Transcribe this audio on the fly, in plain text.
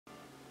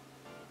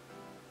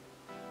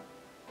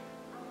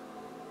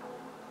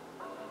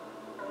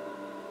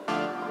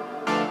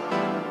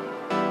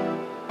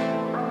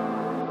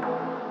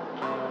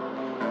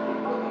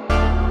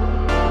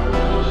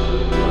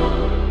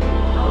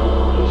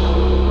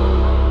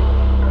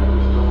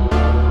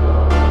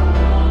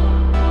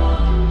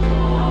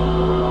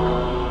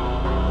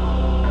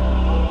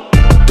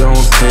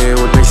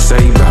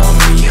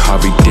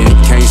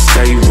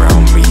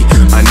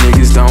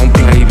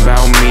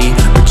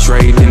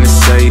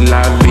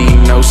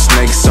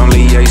snakes,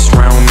 only ace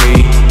round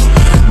me.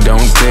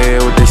 Don't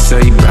care what they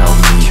say about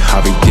me.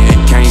 Harvey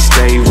Dent can't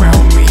stay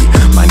round me.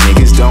 My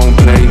niggas don't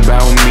play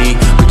about me.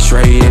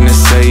 Betray and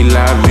say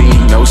la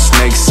vie. No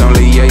snakes,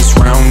 only ace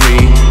round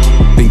me.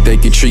 Think they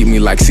can treat me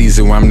like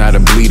Caesar, I'm not a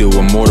bleeder.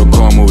 A mortal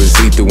karma is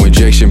lethal,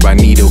 injection by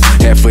needle.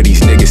 Half of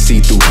these niggas see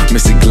through.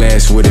 Mr.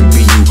 Glass wouldn't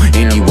be you,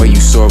 any way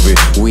you solve it.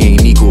 We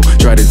ain't equal,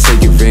 try to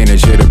take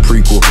advantage of the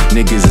prequel.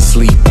 Niggas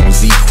asleep on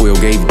Z-Quill,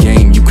 gave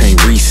game you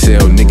can't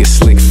resell. Niggas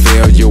slick,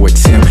 failed your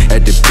attempt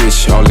at the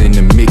pitch, all in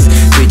the mix.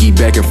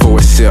 Piggybacking for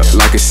a sip,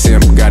 like a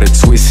simp, got it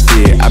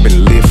twisted. I've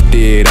been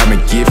lifted, I've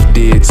been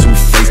gifted.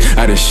 Two-Face,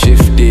 I done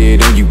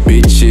shifted on you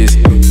bitches.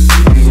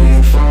 I'm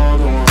gon' fall,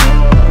 gon'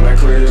 hard, like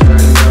Chris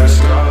got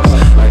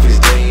scars. Life is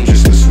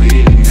dangerous, but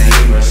sweet and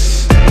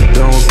nameless.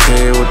 Don't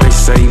care what they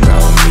say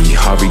about me.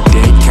 Harvey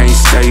Dent can't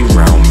stay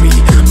round me.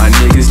 My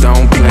niggas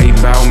don't play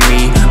about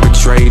me.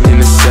 Betrayed in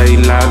the say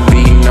la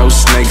vie. No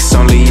snakes,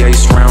 only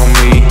ace round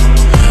me.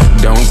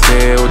 Don't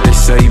care what they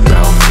say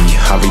about me.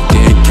 Harvey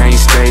Dent can't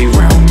stay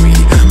round me.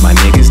 My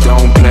niggas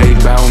don't play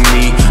about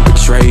me.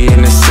 Betrayed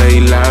in the say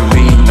la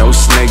vie. No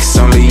snakes,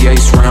 only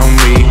ace round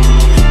me.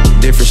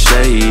 Different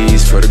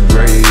shades for the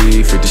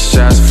grave, 50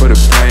 shots for the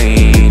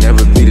pain.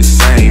 Never be the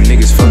same,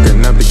 niggas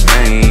fucking up the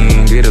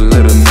game. Get a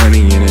little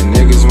money and the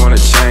niggas wanna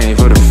change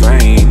for the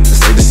fame.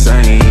 Stay the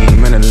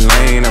same, in the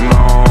lane I'm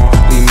on.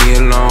 Leave me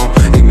alone,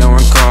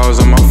 ignoring calls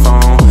on my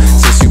phone.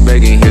 Since you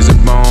begging, here's a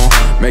bone.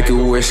 Make a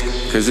wish,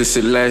 cause it's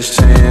your last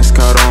chance.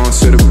 Caught on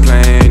to the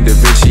plan, Da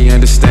Vinci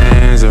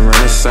understands. A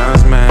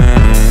Renaissance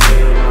man.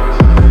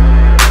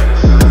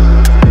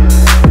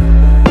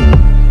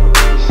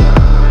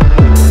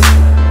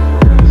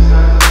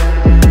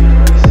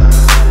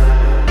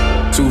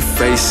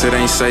 Two-Face, it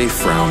ain't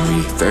safe round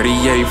me.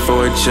 38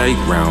 for a Jake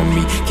round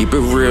me. Keep it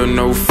real,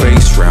 no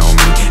face round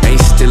me.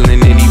 Ain't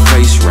stealing any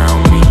place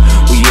round me.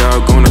 We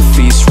all gonna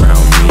feast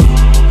round me.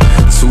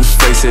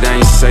 Two-Face, it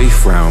ain't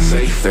safe round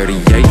me.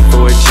 38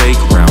 for a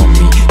Jake round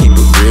me. Keep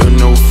it real,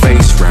 no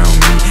face round me.